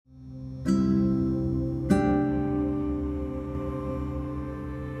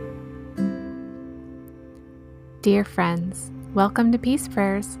Dear friends, welcome to Peace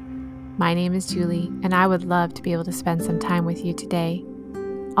Prayers. My name is Julie, and I would love to be able to spend some time with you today.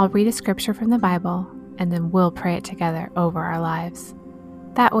 I'll read a scripture from the Bible, and then we'll pray it together over our lives.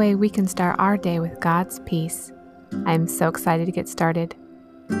 That way we can start our day with God's peace. I'm so excited to get started.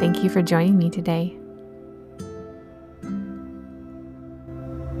 Thank you for joining me today.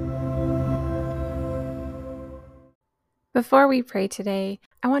 Before we pray today,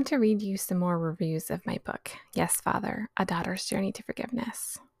 I want to read you some more reviews of my book, Yes, Father, A Daughter's Journey to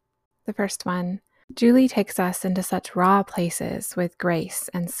Forgiveness. The first one, Julie takes us into such raw places with grace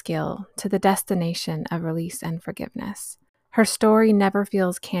and skill to the destination of release and forgiveness. Her story never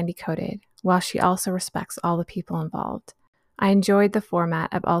feels candy-coated, while she also respects all the people involved. I enjoyed the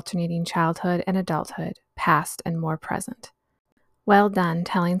format of alternating childhood and adulthood, past and more present. Well done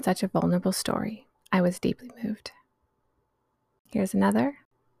telling such a vulnerable story. I was deeply moved. Here's another.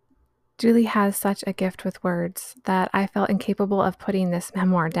 Julie has such a gift with words that I felt incapable of putting this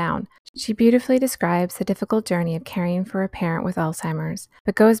memoir down. She beautifully describes the difficult journey of caring for a parent with Alzheimer's,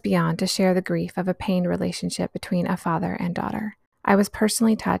 but goes beyond to share the grief of a pained relationship between a father and daughter. I was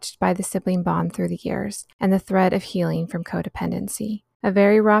personally touched by the sibling bond through the years and the thread of healing from codependency. A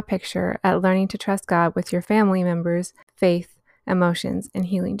very raw picture at learning to trust God with your family members, faith, emotions, and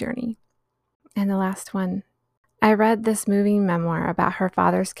healing journey. And the last one. I read this moving memoir about her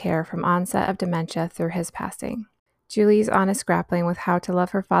father's care from onset of dementia through his passing. Julie's honest grappling with how to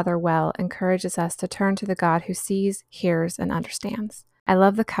love her father well encourages us to turn to the God who sees, hears, and understands. I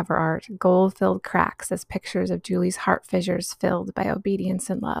love the cover art, gold-filled cracks as pictures of Julie's heart fissures filled by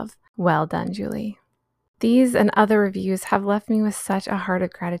obedience and love. Well done, Julie. These and other reviews have left me with such a heart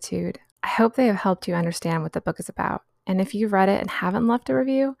of gratitude. I hope they have helped you understand what the book is about. And if you've read it and haven't left a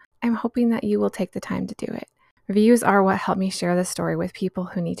review, I'm hoping that you will take the time to do it. Reviews are what help me share this story with people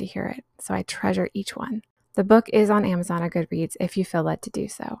who need to hear it, so I treasure each one. The book is on Amazon or Goodreads if you feel led to do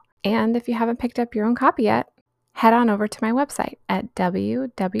so. And if you haven't picked up your own copy yet, head on over to my website at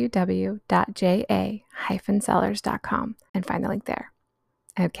www.ja-sellers.com and find the link there.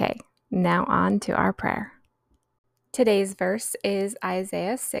 Okay, now on to our prayer. Today's verse is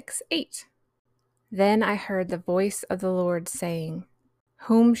Isaiah 6:8. Then I heard the voice of the Lord saying,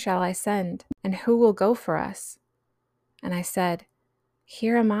 "Whom shall I send, and who will go for us?" And I said,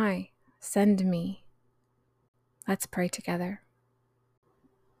 "Here am I, send me." Let's pray together.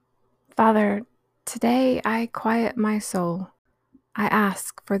 Father, today I quiet my soul. I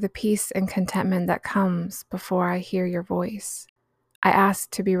ask for the peace and contentment that comes before I hear your voice. I ask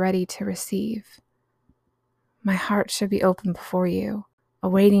to be ready to receive. My heart should be open before you, a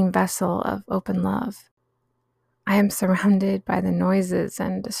waiting vessel of open love. I am surrounded by the noises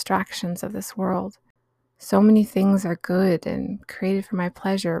and distractions of this world. So many things are good and created for my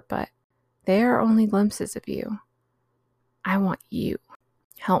pleasure, but they are only glimpses of you. I want you.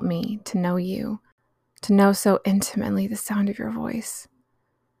 Help me to know you, to know so intimately the sound of your voice.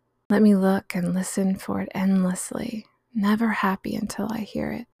 Let me look and listen for it endlessly, never happy until I hear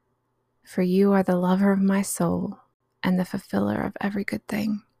it. For you are the lover of my soul and the fulfiller of every good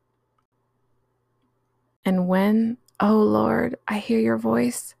thing. And when, oh Lord, I hear your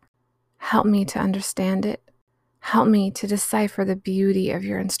voice, help me to understand it. Help me to decipher the beauty of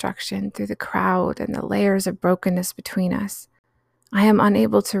your instruction through the crowd and the layers of brokenness between us. I am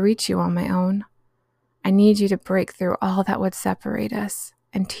unable to reach you on my own. I need you to break through all that would separate us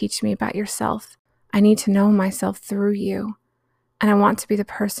and teach me about yourself. I need to know myself through you, and I want to be the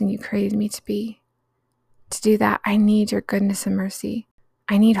person you created me to be. To do that, I need your goodness and mercy.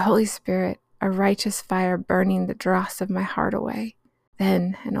 I need Holy Spirit, a righteous fire burning the dross of my heart away.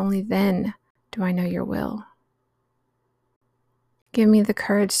 Then, and only then, do I know your will. Give me the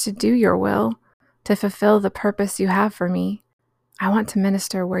courage to do your will, to fulfill the purpose you have for me. I want to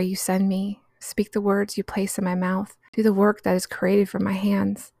minister where you send me, speak the words you place in my mouth, do the work that is created from my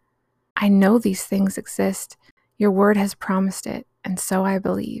hands. I know these things exist. Your word has promised it, and so I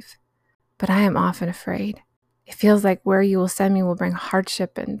believe. But I am often afraid. It feels like where you will send me will bring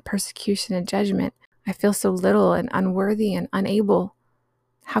hardship and persecution and judgment. I feel so little and unworthy and unable.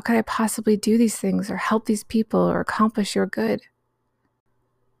 How could I possibly do these things or help these people or accomplish your good?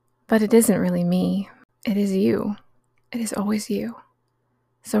 But it isn't really me. It is you. It is always you.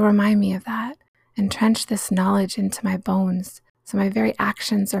 So remind me of that. Entrench this knowledge into my bones so my very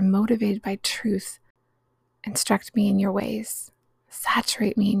actions are motivated by truth. Instruct me in your ways.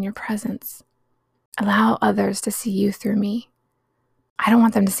 Saturate me in your presence. Allow others to see you through me. I don't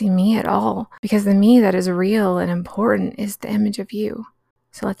want them to see me at all, because the me that is real and important is the image of you.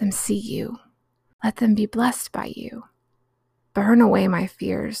 So let them see you. Let them be blessed by you. Burn away my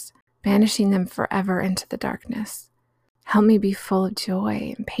fears. banishing them forever into the darkness. Help me be full of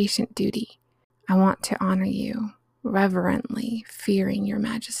joy and patient duty. I want to honor you, reverently fearing your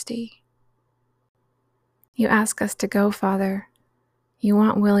majesty. You ask us to go, Father. You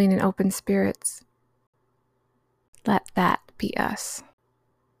want willing and open spirits. Let that be us.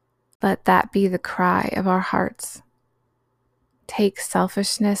 Let that be the cry of our hearts. Take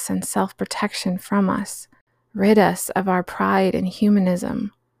selfishness and self-protection from us. Rid us of our pride and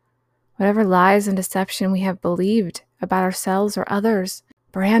humanism. Whatever lies and deception we have believed about ourselves or others,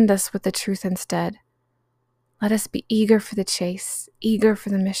 brand us with the truth instead. Let us be eager for the chase, eager for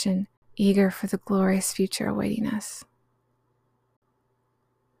the mission, eager for the glorious future awaiting us.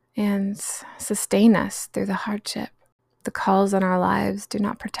 And sustain us through the hardship. The calls on our lives do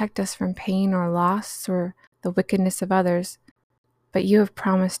not protect us from pain or loss or the wickedness of others, but you have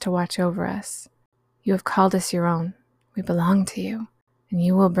promised to watch over us. You have called us your own. We belong to you, and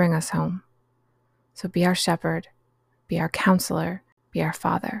you will bring us home. So be our shepherd, be our counselor, be our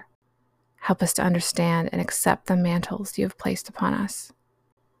Father. Help us to understand and accept the mantles you have placed upon us.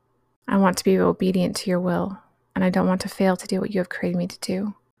 I want to be obedient to your will, and I don't want to fail to do what you have created me to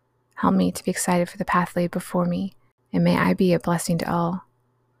do. Help me to be excited for the path laid before me, and may I be a blessing to all.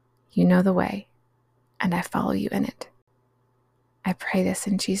 You know the way, and I follow you in it. I pray this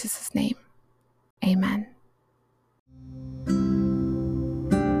in Jesus' name. Amen.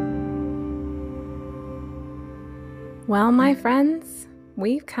 Well, my friends,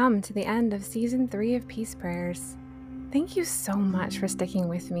 we've come to the end of Season 3 of Peace Prayers. Thank you so much for sticking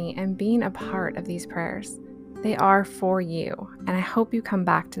with me and being a part of these prayers. They are for you, and I hope you come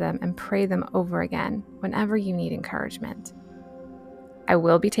back to them and pray them over again whenever you need encouragement. I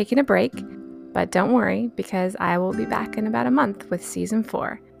will be taking a break, but don't worry because I will be back in about a month with Season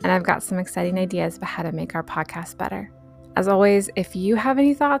 4, and I've got some exciting ideas about how to make our podcast better. As always, if you have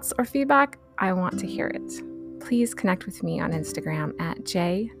any thoughts or feedback, I want to hear it. Please connect with me on Instagram at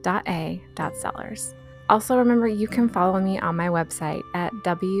j.a.sellers. Also, remember you can follow me on my website at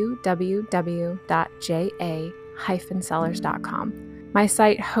www.ja-sellers.com. My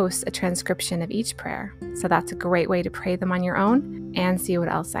site hosts a transcription of each prayer, so that's a great way to pray them on your own and see what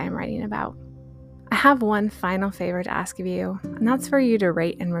else I am writing about. I have one final favor to ask of you, and that's for you to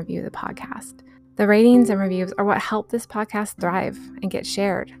rate and review the podcast. The ratings and reviews are what help this podcast thrive and get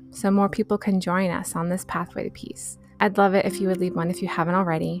shared, so more people can join us on this pathway to peace. I'd love it if you would leave one if you haven't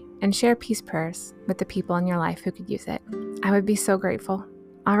already, and share peace prayers with the people in your life who could use it. I would be so grateful.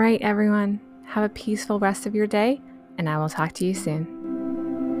 All right, everyone, have a peaceful rest of your day, and I will talk to you soon.